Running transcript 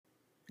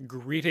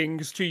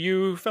Greetings to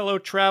you, fellow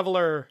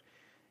traveler.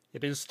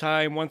 It is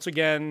time once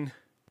again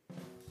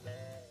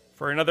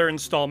for another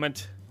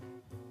installment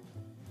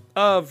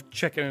of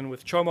Checking In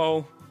with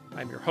Chomo.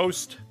 I'm your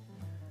host,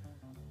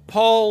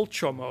 Paul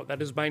Chomo.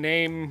 That is my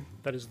name.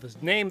 That is the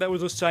name that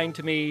was assigned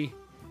to me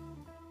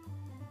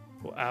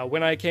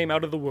when I came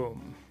out of the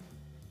womb.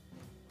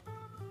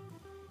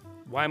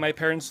 Why my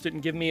parents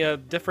didn't give me a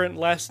different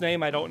last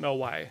name, I don't know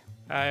why.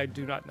 I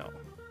do not know.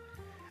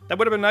 That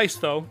would have been nice,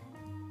 though.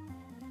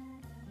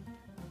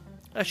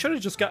 I should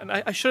have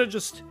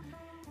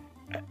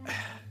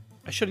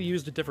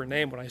used a different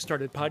name when I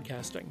started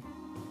podcasting.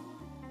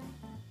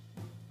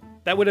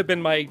 That would have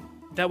been my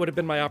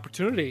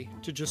opportunity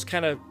to just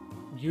kind of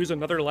use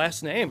another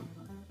last name.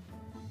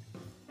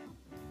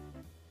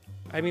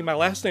 I mean, my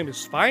last name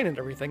is fine and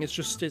everything. It's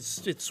just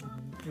it's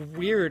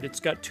weird. It's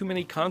got too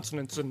many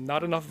consonants and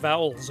not enough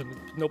vowels, and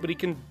nobody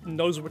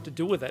knows what to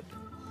do with it.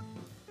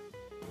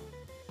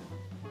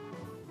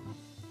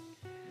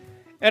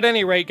 At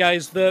any rate,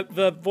 guys, the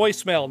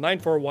voicemail,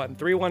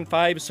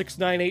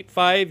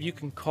 941-315-6985. You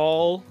can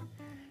call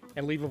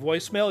and leave a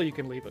voicemail. You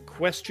can leave a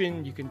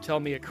question. You can tell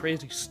me a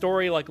crazy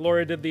story like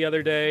Laura did the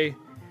other day.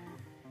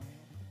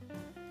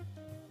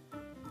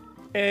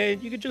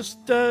 And you could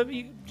just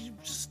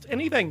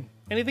anything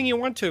you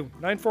want to.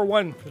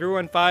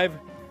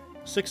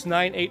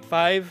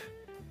 941-315-6985.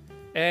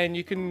 And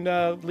you can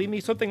leave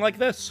me something like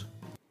this.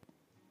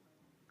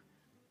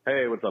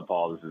 Hey, what's up,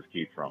 Paul? This is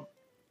Keith from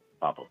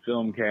Pop-Up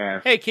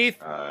Filmcast. Hey, Keith.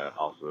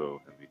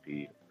 Also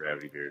MVP of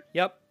Gravity Beard.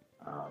 Yep.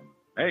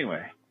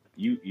 Anyway,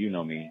 you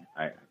know me.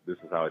 This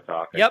is how I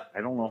talk. Yep. I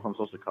don't know if I'm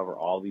supposed to cover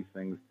all these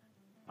things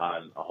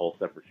on a whole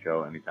separate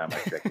show anytime I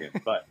check in,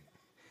 but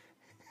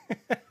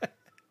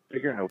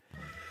figure out.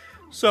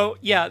 So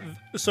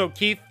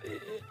Keith,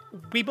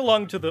 we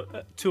belong to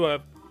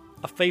a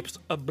I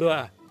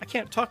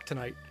can't talk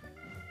tonight.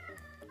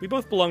 We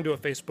both belong to a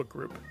Facebook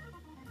group.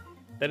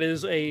 That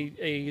is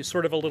a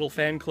sort of a little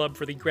fan club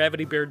for the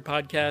Gravity Beard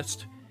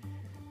podcast.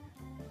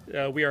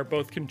 We are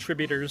both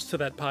contributors to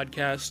that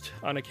podcast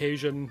on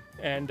occasion,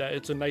 and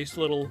it's a nice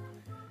little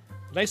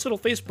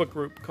Facebook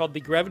group called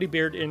the Gravity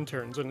Beard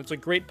Interns, and it's a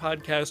great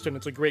podcast, and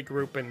it's a great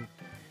group, and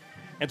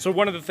so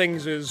one of the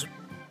things is,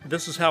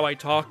 this is how I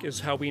talk, is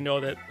how we know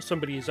that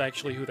somebody is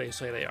actually who they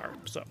say they are.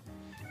 So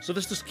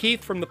this is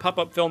Keith from the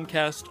Pop-Up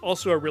Filmcast,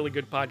 also a really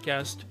good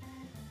podcast,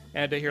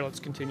 and here, let's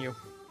continue.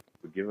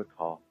 Give a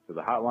call to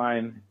the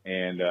hotline,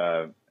 and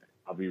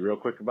I'll be real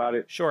quick about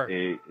it. Sure.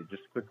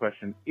 Just a quick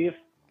question. If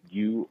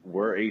you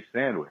were a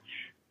sandwich,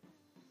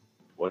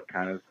 what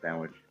kind of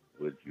sandwich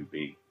would you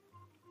be?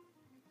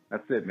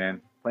 That's it, man.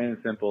 Plain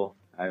and simple.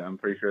 I'm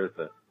pretty sure it's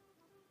a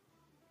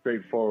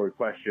straightforward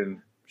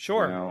question.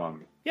 Sure. You know,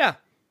 yeah.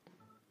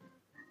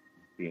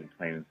 Being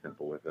plain and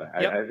simple with it.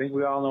 Yep. I think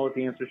we all know what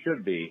the answer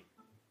should be,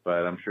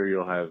 but I'm sure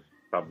you'll have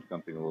probably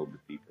something a little bit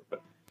deeper.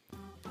 But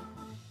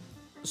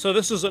so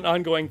this is an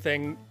ongoing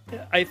thing.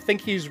 I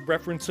think he's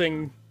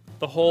referencing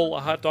the whole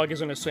a hot dog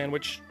isn't a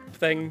sandwich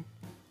thing.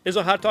 Is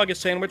a hot dog a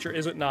sandwich or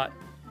is it not?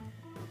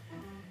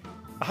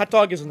 A hot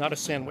dog is not a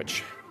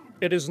sandwich.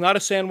 It is not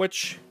a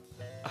sandwich.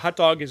 A hot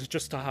dog is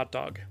just a hot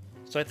dog.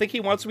 So I think he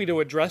wants me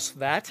to address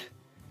that.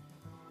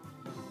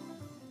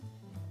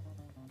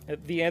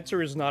 The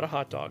answer is not a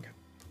hot dog.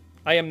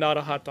 I am not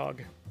a hot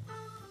dog.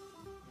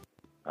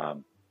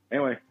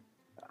 Anyway,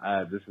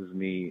 this is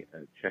me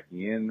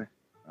checking in.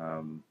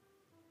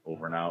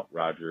 Over and out,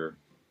 Roger.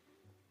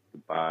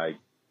 Goodbye.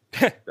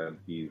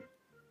 Dunsky.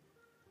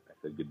 I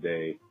said good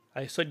day.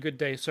 I said good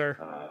day, sir.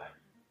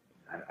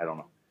 I don't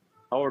know.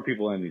 How are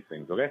people in these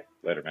things? Okay?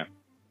 Later, man.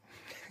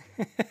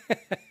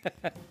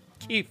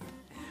 Keith.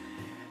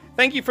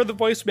 Thank you for the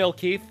voicemail,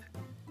 Keith.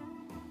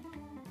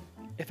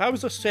 If I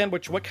was a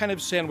sandwich, what kind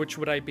of sandwich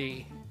would I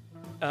be?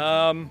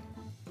 I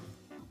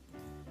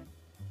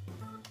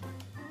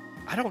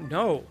don't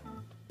know.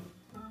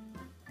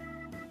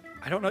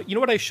 You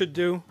know what I should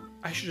do?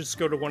 I should just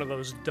go to one of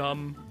those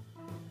dumb,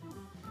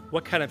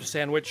 what kind of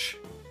sandwich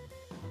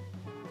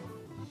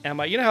am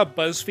I? You know how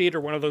BuzzFeed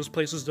or one of those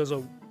places does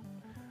a,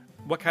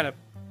 what kind of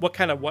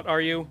what are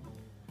you?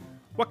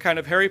 What kind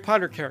of Harry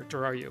Potter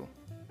character are you?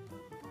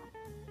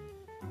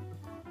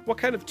 What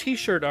kind of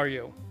t-shirt are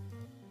you?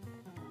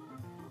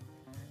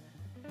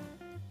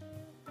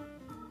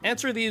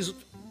 Answer these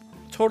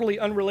totally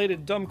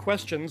unrelated dumb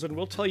questions and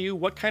we'll tell you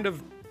what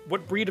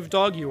breed of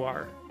dog you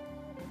are.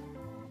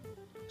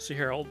 So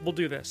here, we'll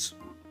do this.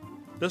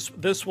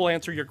 This will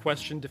answer your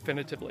question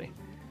definitively.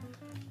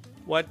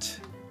 What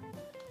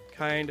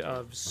kind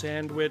of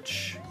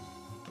sandwich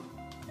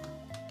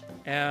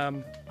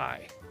am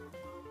I?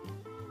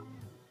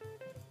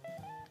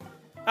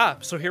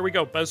 So here we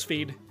go.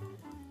 BuzzFeed.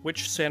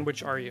 Which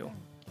sandwich are you?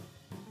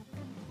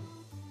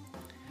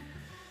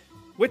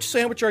 Which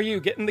sandwich are you?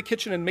 Get in the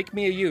kitchen and make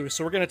me a you.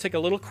 So we're going to take a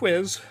little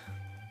quiz.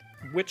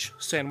 Which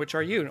sandwich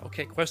are you?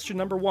 Okay, question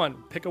number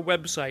 1. Pick a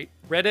website.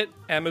 Reddit,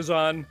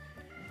 Amazon,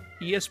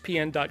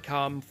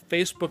 ESPN.com,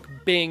 Facebook,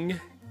 Bing,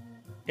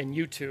 and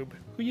YouTube.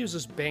 Who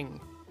uses Bing?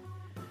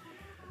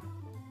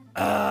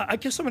 I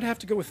guess I'm gonna have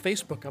to go with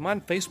Facebook. I'm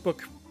on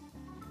Facebook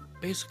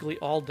basically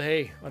all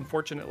day,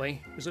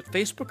 unfortunately. Is it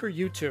Facebook or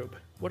YouTube?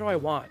 What do I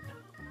want?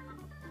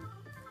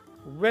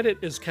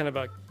 Reddit is kind of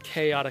a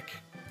chaotic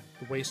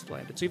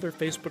wasteland. It's either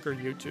Facebook or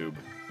YouTube.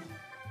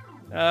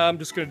 I'm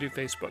just gonna do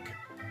Facebook.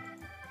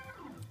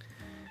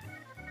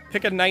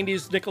 Pick a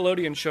 90s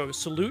Nickelodeon show.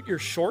 Salute Your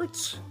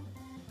Shorts?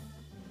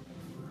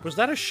 Was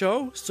that a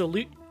show?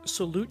 Salute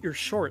Your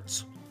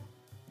Shorts.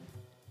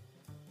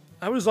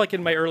 I was like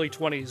in my early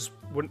 20s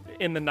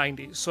in the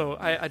 90s, so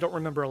I don't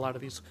remember a lot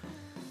of these.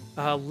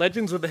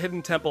 Legends of the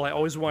Hidden Temple. I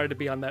always wanted to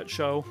be on that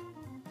show.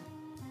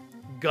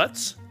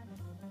 Guts.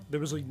 There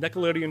was a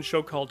Nickelodeon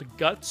show called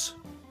Guts.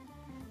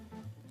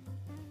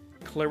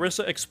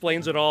 Clarissa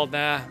Explains It All.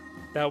 Nah,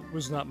 that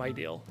was not my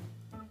deal.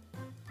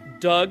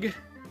 Doug.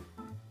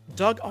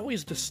 Doug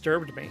always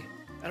disturbed me.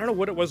 I don't know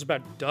what it was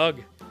about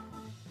Doug.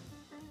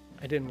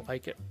 I didn't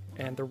like it.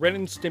 And the Ren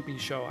and Stimpy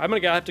show. I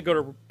have to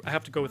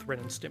go with Ren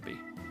and Stimpy.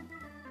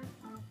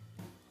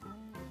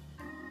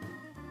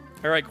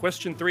 All right,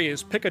 question 3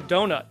 is pick a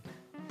donut.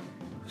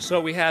 So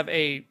we have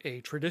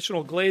a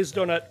traditional glazed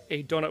donut,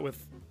 a donut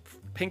with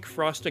pink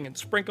frosting and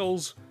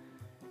sprinkles,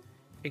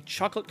 a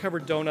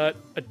chocolate-covered donut,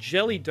 a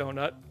jelly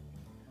donut,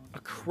 a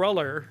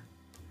cruller,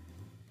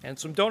 and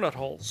some donut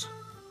holes.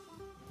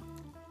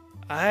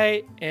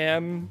 I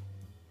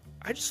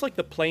just like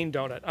the plain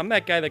donut. I'm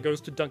that guy that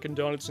goes to Dunkin'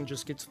 Donuts and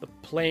just gets the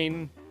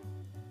plain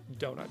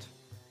donut.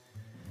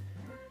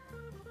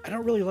 I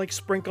don't really like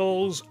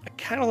sprinkles. I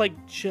kind of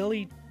like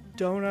jelly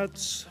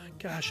donuts.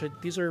 Gosh,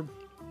 these are...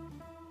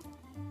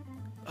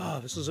 Oh,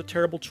 this is a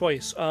terrible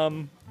choice.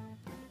 I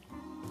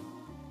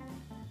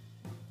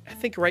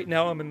think right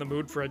now I'm in the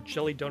mood for a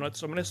jelly donut,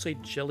 so I'm going to say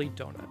jelly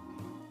donut.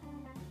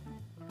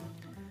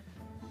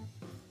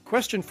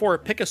 Question 4,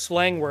 pick a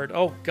slang word.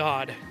 Oh,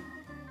 God.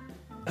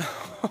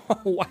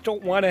 Oh, I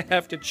don't want to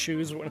have to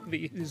choose one of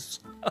these.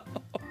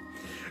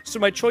 So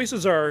my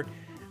choices are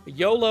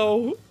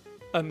YOLO,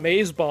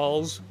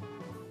 Amazeballs,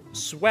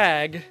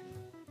 Swag,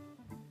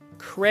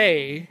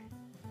 Cray,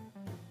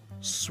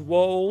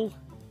 Swole,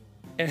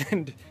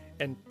 and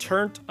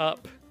Turned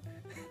Up.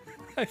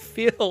 I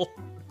feel...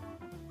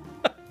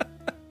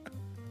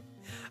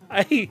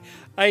 I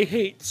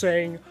hate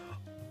saying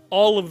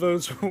all of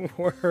those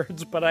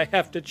words, but I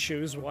have to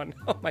choose one.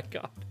 Oh my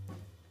god.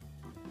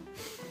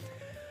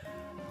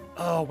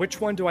 Oh, which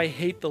one do I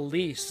hate the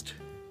least?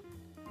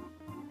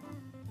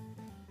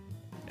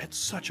 It's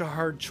such a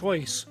hard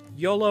choice.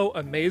 YOLO,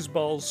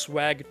 Amazeballs,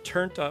 Swag,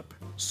 Turned Up,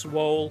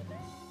 Swole,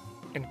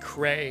 and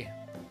Cray.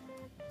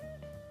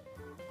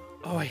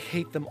 Oh, I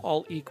hate them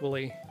all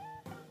equally.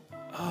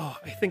 Oh,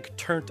 I think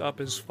Turned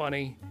Up is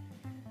funny.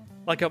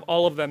 Like, of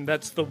all of them,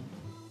 that's the...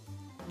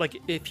 Like,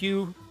 if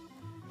you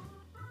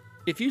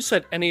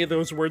said any of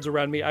those words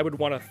around me, I would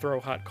want to throw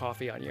hot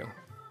coffee on you.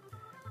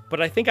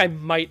 But I think I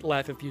might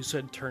laugh if you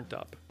said Turned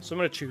Up. So I'm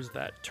going to choose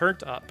that.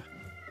 Turned Up.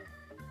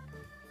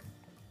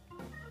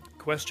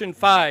 Question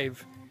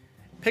 5.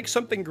 Pick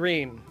something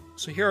green.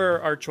 So here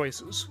are our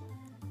choices.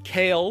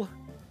 Kale,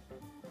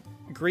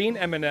 green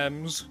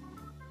M&Ms,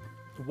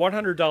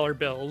 $100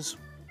 bills,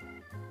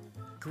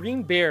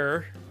 green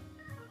beer,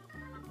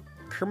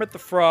 Kermit the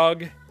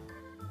Frog,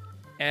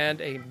 and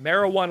a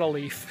marijuana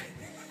leaf.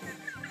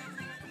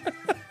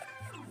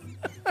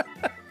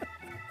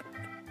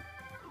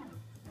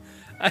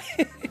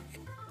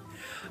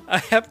 I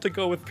have to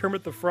go with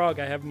Kermit the Frog.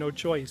 I have no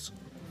choice.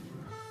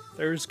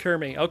 There's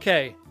Kermit.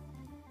 Okay.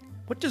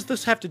 What does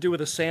this have to do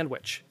with a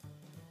sandwich?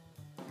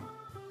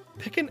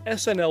 Pick an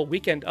SNL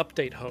Weekend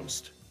Update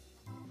host.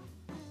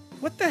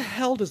 What the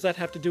hell does that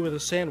have to do with a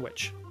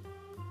sandwich?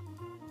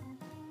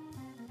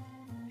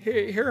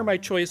 Here are my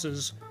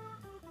choices.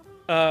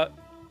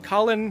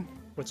 Colin...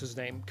 What's his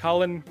name?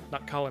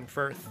 Not Colin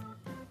Firth.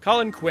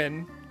 Colin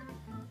Quinn.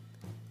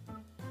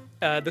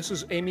 This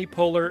is Amy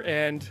Poehler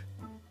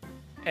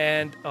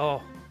and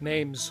oh,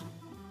 names.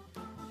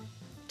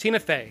 Tina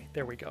Fey.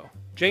 There we go.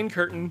 Jane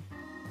Curtin.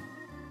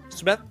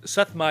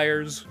 Seth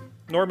Meyers.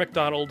 Norm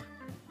Macdonald.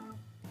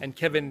 And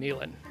Kevin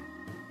Nealon.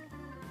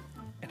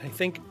 And I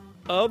think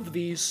of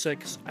these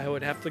 6, I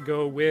would have to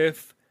go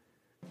with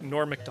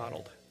Norm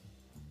Macdonald.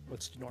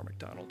 Let's do Norm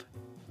Macdonald.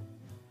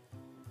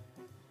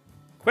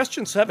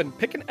 Question 7.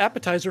 Pick an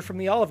appetizer from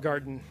the Olive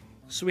Garden.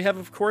 So we have,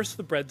 of course,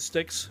 the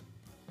breadsticks,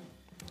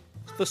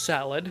 the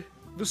salad,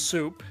 the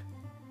soup,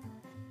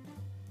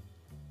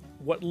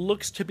 what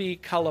looks to be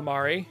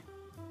calamari.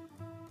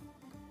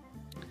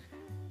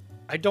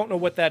 I don't know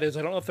what that is.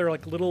 I don't know if they're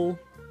like little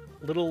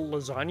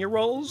lasagna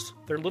rolls.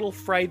 They're little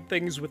fried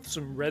things with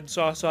some red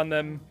sauce on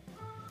them,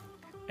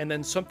 and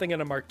then something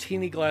in a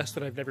martini glass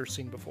that I've never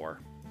seen before.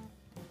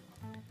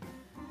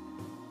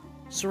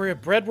 So we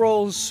have bread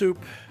rolls,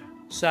 soup,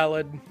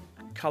 salad,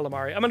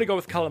 calamari. I'm going to go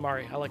with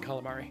calamari. I like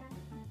calamari.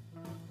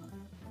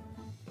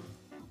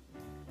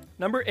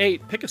 Number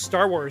 8, pick a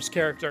Star Wars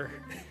character.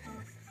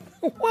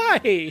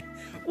 Why?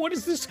 What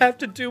does this have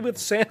to do with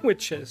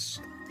sandwiches?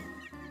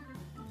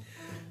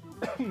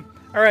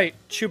 All right,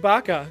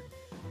 Chewbacca,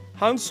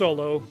 Han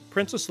Solo,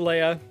 Princess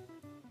Leia,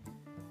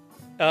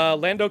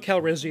 Lando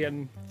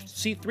Calrissian,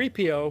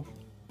 C-3PO,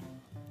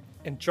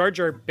 and Jar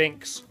Jar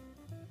Binks.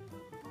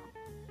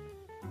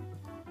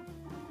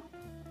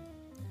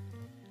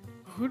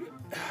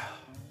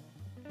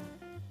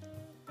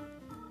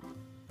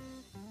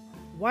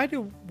 Why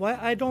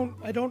I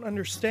don't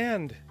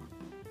understand.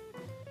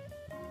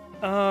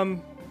 I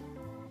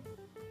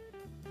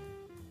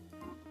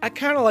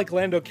kind of like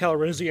Lando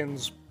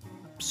Calrissian's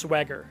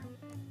swagger.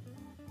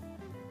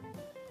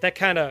 That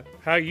kind of,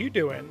 how you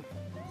doing?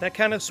 That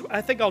kind of,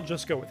 I think I'll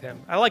just go with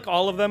him. I like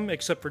all of them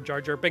except for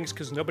Jar Jar Binks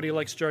because nobody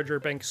likes Jar Jar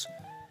Binks.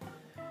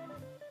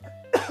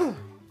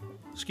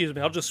 Excuse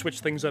me, I'll just switch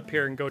things up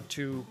here and go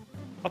to,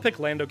 I'll pick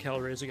Lando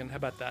Calrissian. How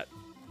about that?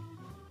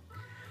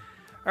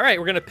 All right,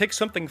 we're going to pick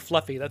something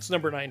fluffy. That's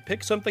number 9.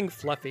 Pick something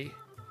fluffy.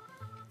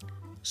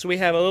 So we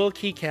have a little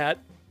key cat.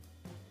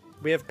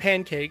 We have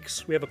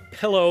pancakes. We have a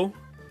pillow.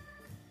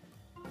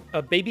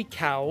 A baby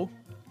cow.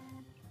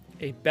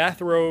 A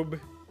bathrobe.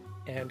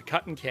 And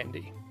cotton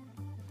candy.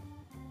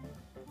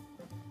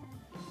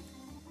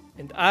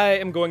 And I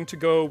am going to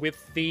go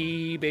with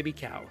the baby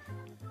cow.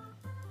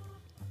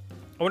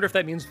 I wonder if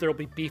that means there'll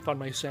be beef on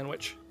my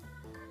sandwich.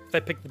 If I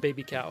pick the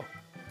baby cow.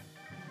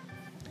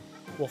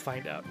 We'll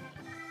find out.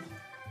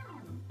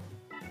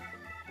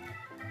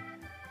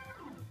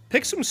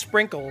 Pick some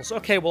sprinkles.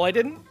 Okay, well, I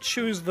didn't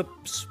choose the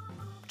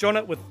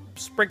donut with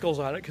sprinkles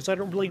on it because I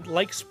don't really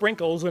like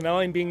sprinkles, and now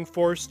I'm being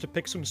forced to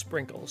pick some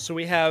sprinkles. So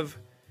we have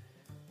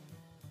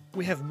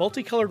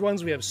multicolored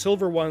ones, we have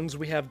silver ones,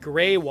 we have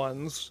gray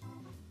ones,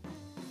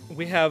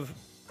 we have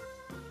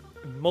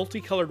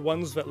multicolored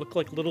ones that look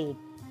like little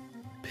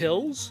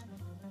pills,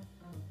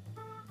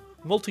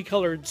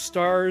 multicolored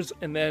stars,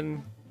 and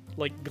then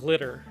like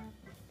glitter.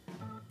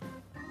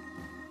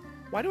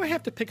 Why do I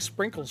have to pick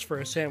sprinkles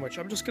for a sandwich?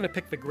 I'm just going to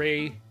pick the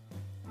gray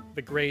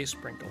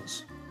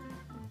sprinkles.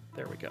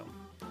 There we go.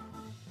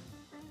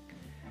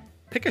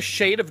 Pick a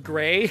shade of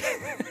gray.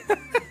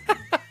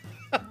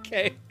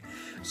 Okay.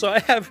 So I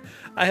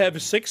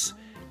have 6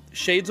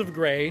 shades of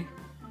gray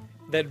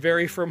that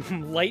vary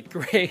from light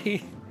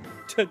gray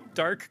to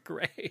dark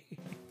gray.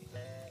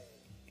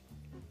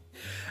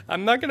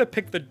 I'm not going to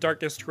pick the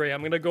darkest gray.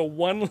 I'm going to go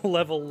one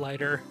level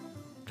lighter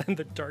than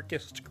the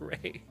darkest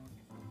gray.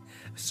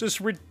 This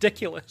is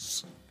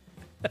ridiculous.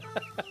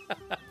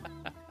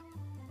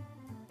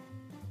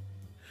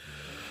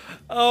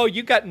 Oh,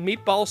 you got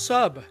meatball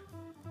sub.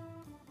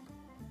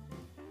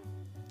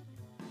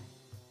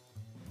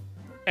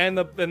 And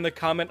the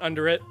comment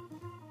under it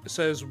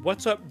says,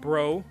 "What's up,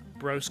 bro?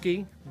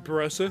 Broski,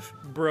 Brosif,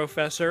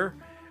 Brofessor,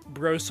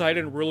 Broside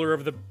and ruler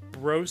of the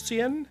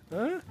Brosian?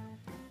 Huh?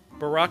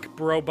 Barack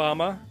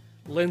Brobama,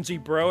 Lindsey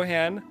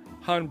Brohan,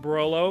 Han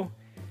Brolo,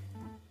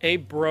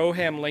 Abe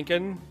Broham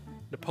Lincoln,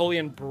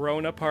 Napoleon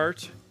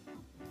Bonaparte."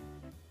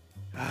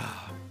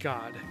 Oh,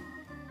 God.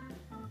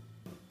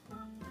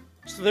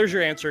 So there's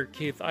your answer,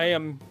 Keith.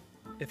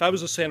 If I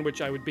was a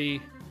sandwich, I would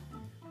be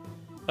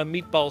a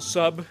meatball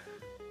sub.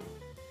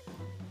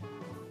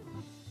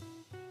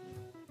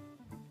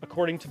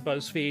 According to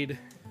BuzzFeed,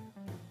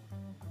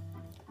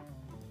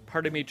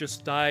 part of me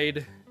just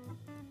died,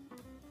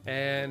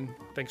 and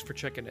thanks for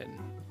checking in.